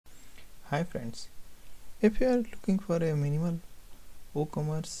Hi friends, if you are looking for a minimal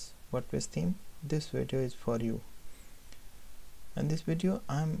WooCommerce WordPress theme, this video is for you. In this video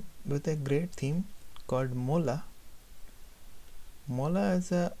I'm with a great theme called Molla. Molla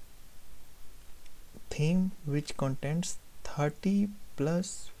is a theme which contains 30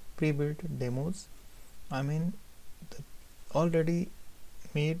 plus pre-built demos. Already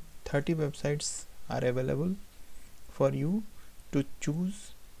made 30 websites are available for you to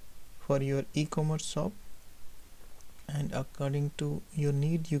choose for your e-commerce shop, and according to your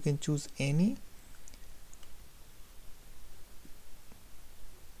need you can choose any.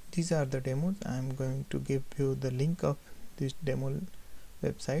 These are the demos. I am going to give you the link of these demo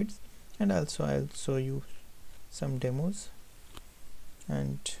websites, and also I'll show you some demos.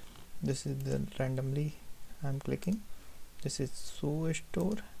 And this is the randomly I'm clicking. This is Shoe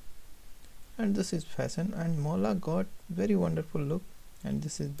Store, and this is fashion, and Molla got very wonderful look, and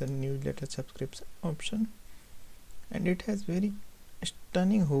this is the newsletter subscription option, and it has very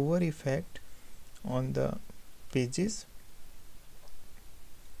stunning hover effect on the pages.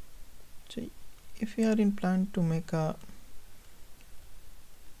 So if you are in plan to make a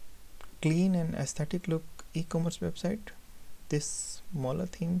clean and aesthetic look e-commerce website, this Molla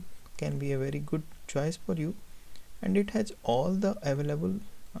theme can be a very good choice for you, and it has all the available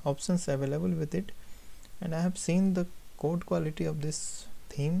options available with it. And I have seen the code quality of this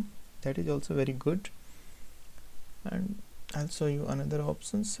theme, that is also very good, and I'll show you another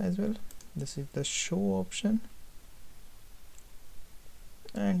options as well. This is the show option,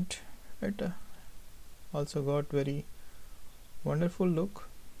 and it also got very wonderful look,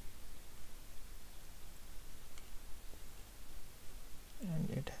 and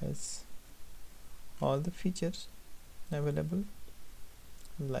it has all the features available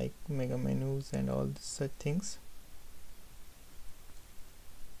like mega menus and all such things.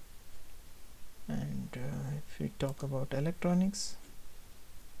 And if we talk about electronics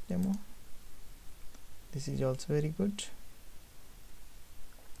demo, this is also very good.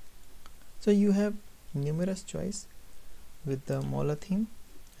 So you have numerous choice with the Molla theme,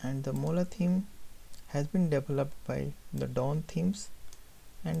 and the Molla theme has been developed by the Dawn Themes,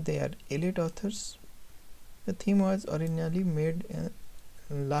 and they are elite authors. The theme was originally made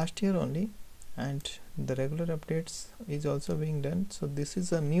last year only, and the regular updates is also being done. So this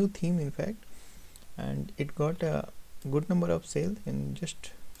is a new theme in fact, and it got a good number of sales in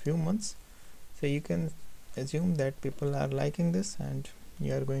just few months. So you can assume that people are liking this, and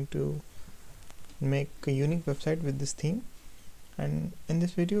you are going to make a unique website with this theme. And in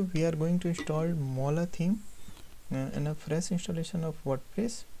this video we are going to install Molla theme in a fresh installation of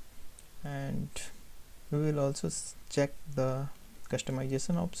WordPress, and we will also check the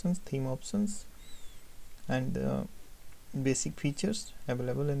customization options, theme options, and the basic features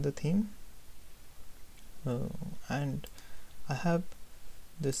available in the theme. And I have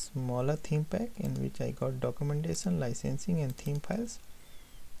this Molla theme pack in which I got documentation, licensing and theme files.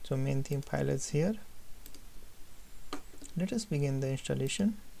 So main theme file is here. Let us begin the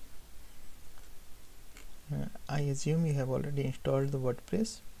installation. I assume you have already installed the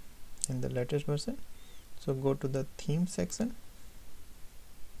WordPress in the latest version. So go to the theme section,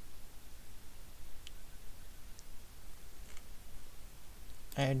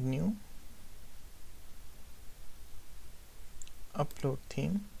 add new, upload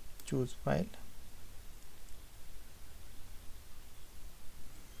theme, choose file.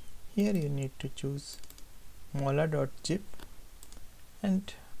 Here you need to choose molla.zip,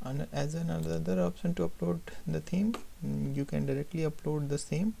 and as another option to upload the theme, you can directly upload the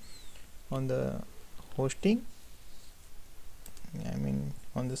same on the hosting,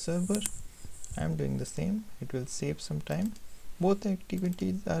 on the server. I am doing the same. It will save some time. Both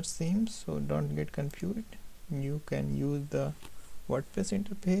activities are same, so don't get confused. You can use the WordPress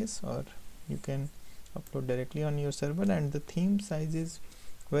interface, or you can upload directly on your server, and the theme size is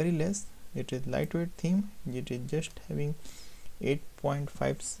very less. It is lightweight theme. It is just having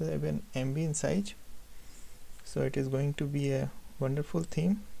 8.57 MB in size, so it is going to be a wonderful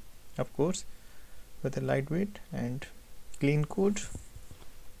theme, of course, with a lightweight and clean code.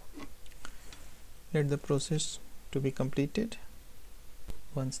 Let the process to be completed.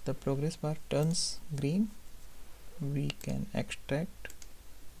 Once the progress bar turns green, we can extract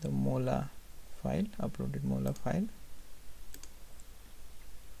the Molla file, uploaded Molla file.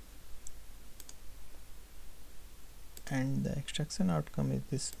 And the extraction outcome is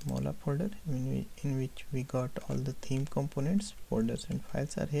this Molla folder in which we got all the theme components. Folders and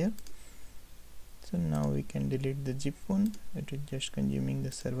files are here. So now we can delete the zip one. It is just consuming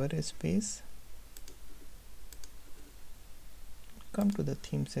the server space. Come to the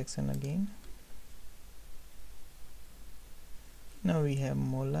theme section again. Now we have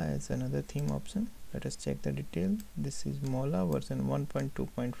Molla as another theme option. Let us check the detail. This is Molla version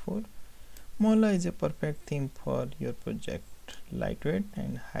 1.2.4. Molla is a perfect theme for your project. Lightweight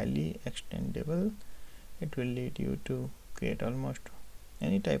and highly extendable. It will lead you to create almost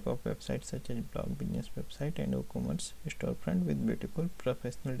any type of website such as blog, business website and WooCommerce storefront with beautiful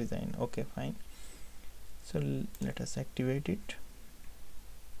professional design. Okay, fine. So let us activate it.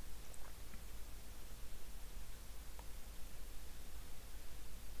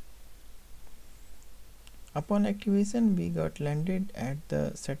 Upon activation, we got landed at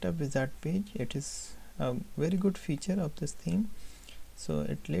the setup wizard page. It is a very good feature of this theme. So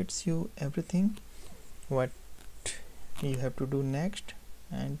it lets you everything what you have to do next,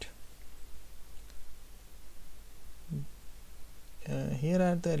 and here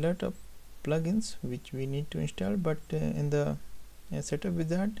are the lot of plugins which we need to install, but in the setup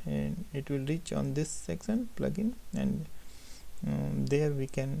wizard it will reach on this section plugin, and there we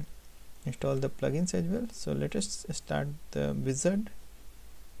can install the plugins as well. So let us start the wizard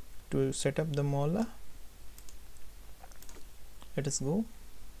to set up the Molla. Let us go,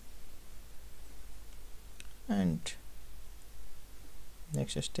 and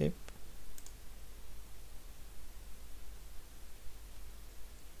next step,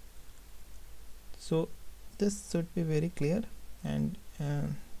 so this should be very clear, and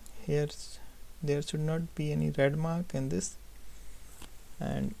here there should not be any red mark in this,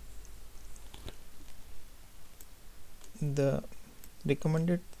 and the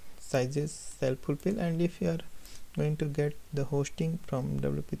recommended sizes self-fulfill. And if you are going to get the hosting from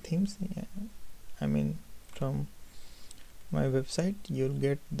WP themes, I mean from my website, you'll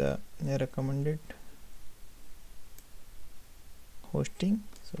get the recommended hosting,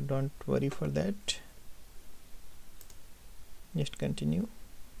 so don't worry for that. Just continue.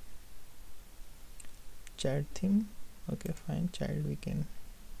 Child theme, okay fine, child we can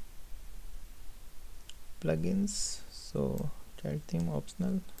plugins, so child theme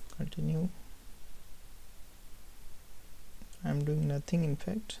optional, continue. I'm doing nothing in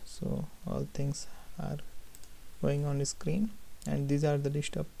fact, so all things are going on the screen, and these are the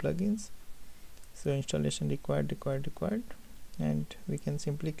list of plugins. So installation required, and we can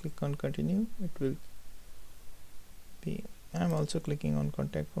simply click on continue. It will be, I'm also clicking on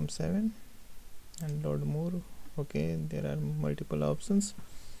contact form 7 and load more. Okay, there are multiple options,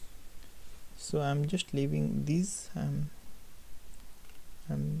 so I'm just leaving these. I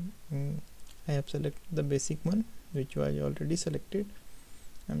have selected the basic one which was already selected.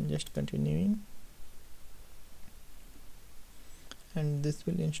 I'm just continuing, and this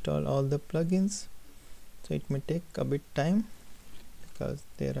will install all the plugins, so it may take a bit time because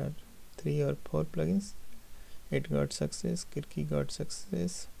there are 3 or 4 plugins. It got success, Kirky got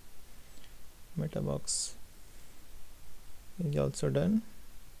success, Metabox is also done,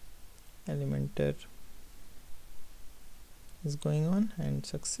 Elementor is going on and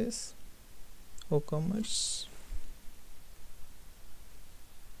success, WooCommerce,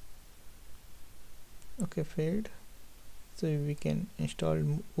 okay, failed. So we can install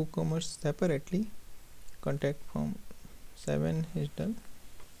WooCommerce separately. Contact form 7 is done,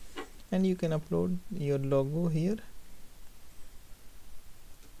 and you can upload your logo here.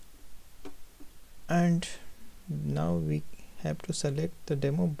 And now we have to select the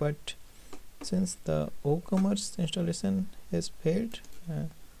demo, but since the WooCommerce installation has failed,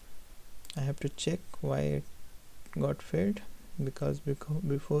 I have to check why it got failed, because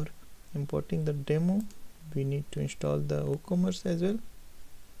before importing the demo we need to install the WooCommerce as well.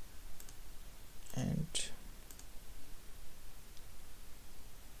 And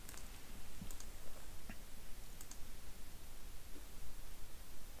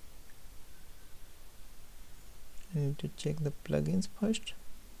I need to check the plugins first,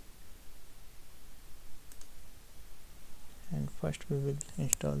 and first we will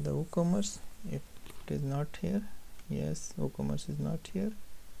install the WooCommerce. If it is not here, yes, WooCommerce is not here,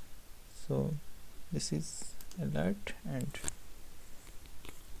 so this is alert, and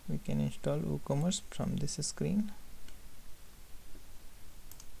we can install WooCommerce from this screen.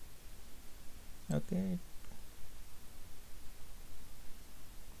 Okay,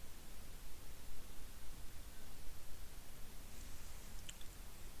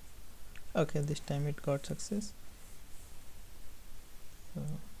 okay, this time it got success. So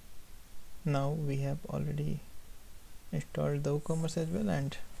now we have already installed the WooCommerce as well,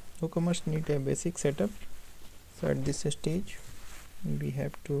 and WooCommerce need a basic setup. So at this stage we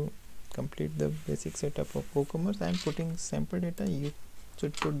have to complete the basic setup of WooCommerce. I am putting sample data, you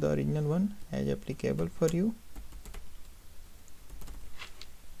should put the original one as applicable for you.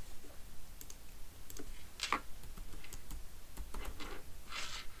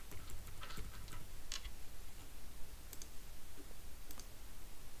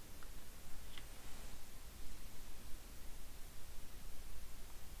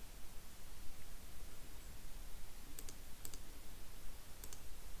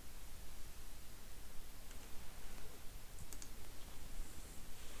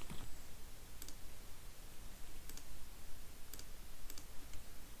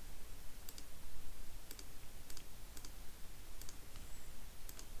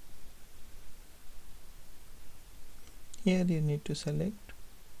 Here you need to select,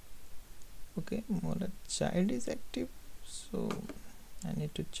 okay, Molla child is active, so I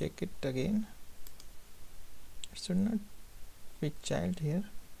need to check it again. It should not be child here,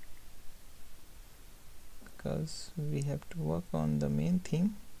 because we have to work on the main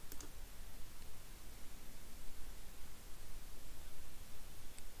theme.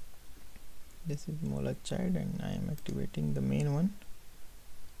 This is Molla child and I am activating the main one.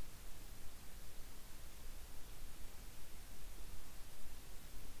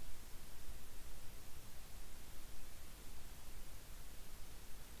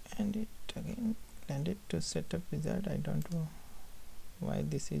 And it again landed to setup wizard. I don't know why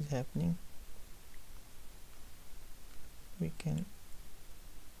this is happening. We can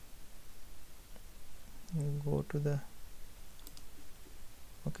go to the,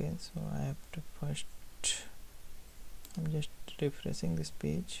 okay, so I have to first, I'm just refreshing this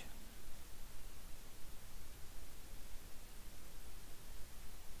page.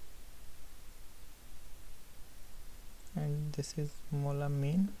 And this is Molla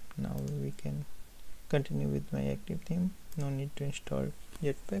main. Now we can continue with my active theme. No need to install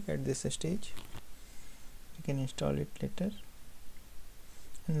Jetpack at this stage. We can install it later.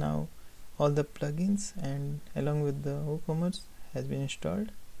 And now all the plugins and along with the WooCommerce has been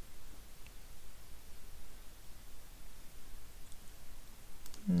installed.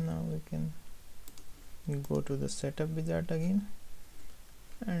 Now we can go to the setup wizard again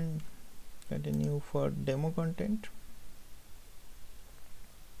and continue for demo content.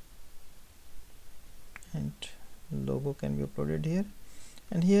 And logo can be uploaded here,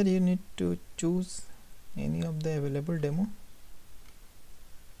 and here you need to choose any of the available demo.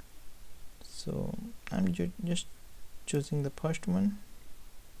 So I'm just choosing the first one,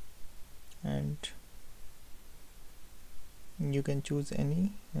 and you can choose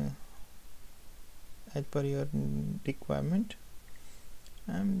any as per your requirement.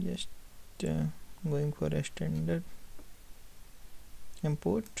 I'm just going for a standard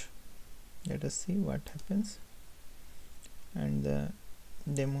import. Let us see what happens. And the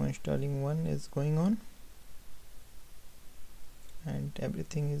demo installing one is going on, and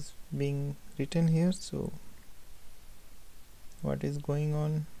everything is being written here. So what is going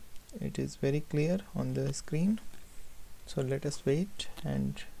on, it is very clear on the screen. So let us wait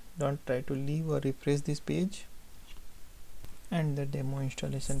and don't try to leave or refresh this page. And the demo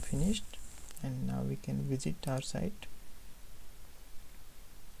installation finished, and now we can visit our site.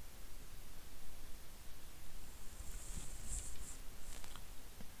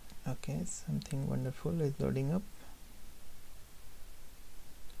 Okay, something wonderful is loading up,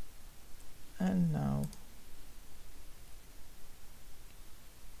 and now,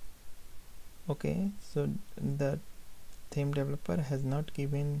 okay, so the theme developer has not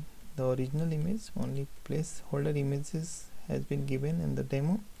given the original image, only placeholder images has been given in the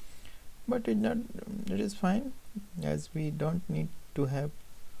demo, but it is fine, as we don't need to have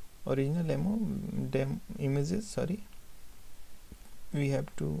original demo images, sorry. We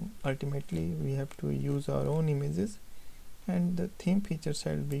have to ultimately use our own images, and the theme features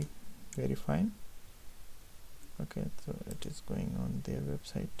will be very fine. Okay, so it is going on their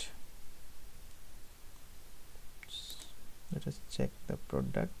website. Let us check the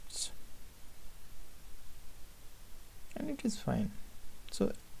products, and it is fine.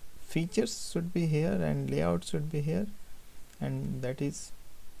 So features should be here and layout should be here, and that is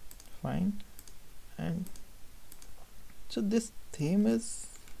fine. And so this theme is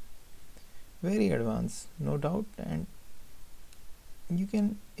very advanced, no doubt, and you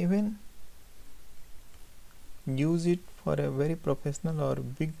can even use it for a very professional or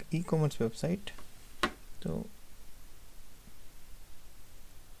big e-commerce website. So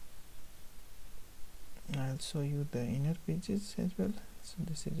I'll show you the inner pages as well. So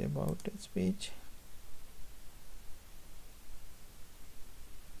this is about us page.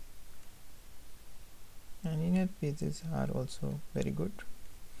 And inner pages are also very good.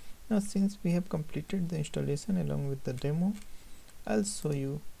 Now since we have completed the installation along with the demo, I'll show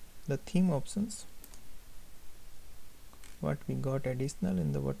you the theme options, what we got additional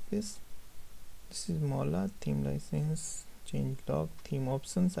in the WordPress. This is Molla theme license, change log, theme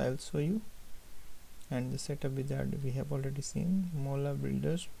options I'll show you, and the setup wizard we have already seen. Molla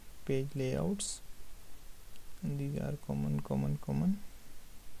builders, page layouts, and these are common.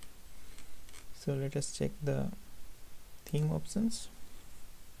 So let us check the theme options,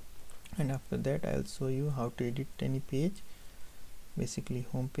 and after that I'll show you how to edit any page, basically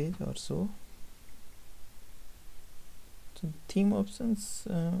home page or so. So theme options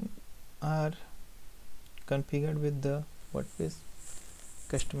are configured with the WordPress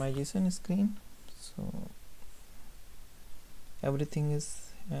customization screen. So everything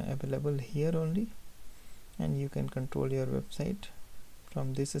is available here only, and you can control your website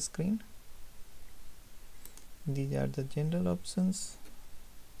from this screen. These are the general options.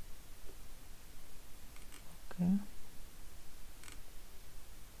 Okay.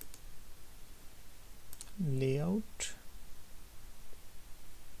 Layout,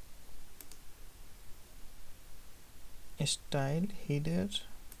 style, header,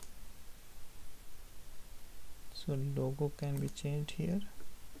 so logo can be changed here.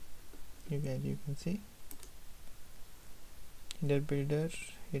 You can see header builder,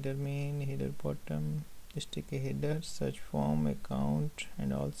 header main, header bottom, sticky header, search form, account,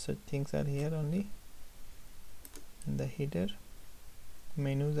 and all such things are here only. And the header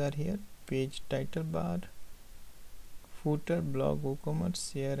menus are here: page title bar, footer, blog,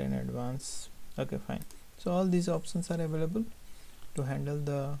 WooCommerce, share, and advance. Okay, fine. So all these options are available to handle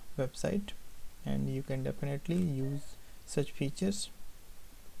the website, and you can definitely use such features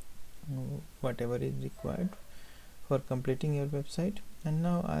whatever is required for completing your website. And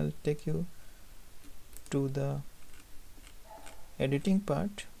now I'll take you to the editing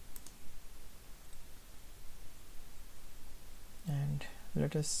part, and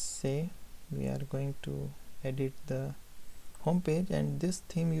let us say we are going to edit the home page, and this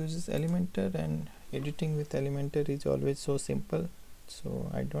theme uses Elementor, and editing with Elementor is always so simple, so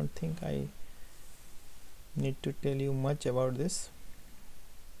I don't think I need to tell you much about this.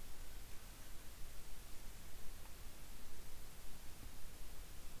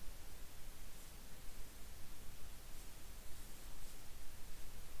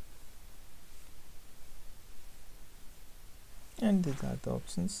 And these are the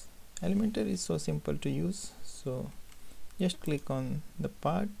options. Elementor is so simple to use, so just click on the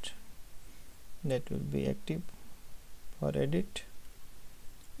part that will be active for edit,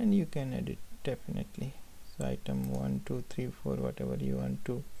 and you can edit definitely. So item 1, 2, 3, 4, whatever you want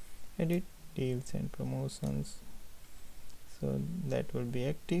to edit, deals and promotions, so that will be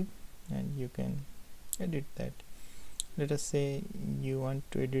active and you can edit that. Let us say you want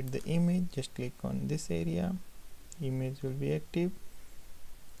to edit the image, just click on this area, image will be active,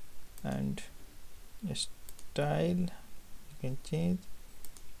 and style you can change,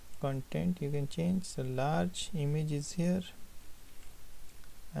 content you can change. So large image is here,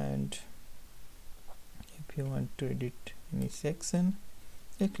 and if you want to edit any section,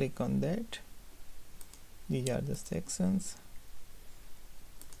 you click on that. These are the sections,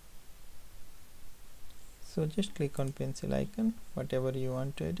 so just click on pencil icon, whatever you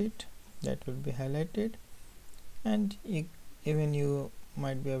want to edit that will be highlighted. And even you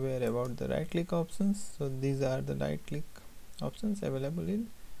might be aware about the right click options, so these are the right click options available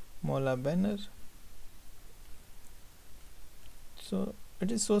in Molla banner. So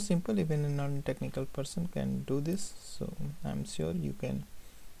it is so simple, even a non-technical person can do this, so I'm sure you can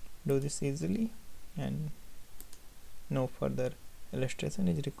do this easily, and no further illustration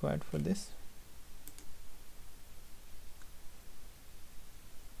is required for this.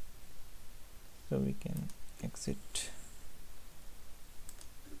 So we can exit,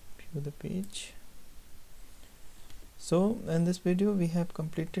 view the page. So in this video we have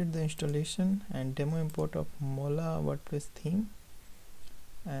completed the installation and demo import of Molla WordPress theme,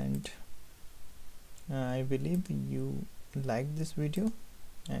 and I believe you liked this video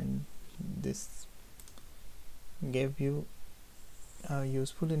and this gave you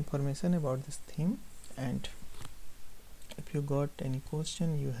useful information about this theme. And if you got any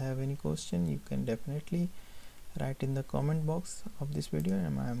question, you have any question, you can definitely write in the comment box of this video,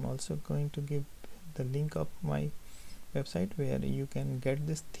 and I am also going to give the link of my website where you can get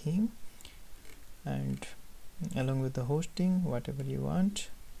this theme, and along with the hosting, whatever you want.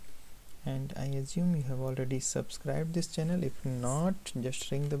 And I assume you have already subscribed this channel. If not, just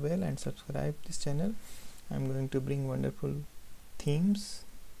ring the bell and subscribe this channel. I'm going to bring wonderful themes,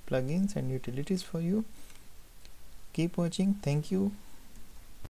 plugins and utilities for you. Keep watching. Thank you.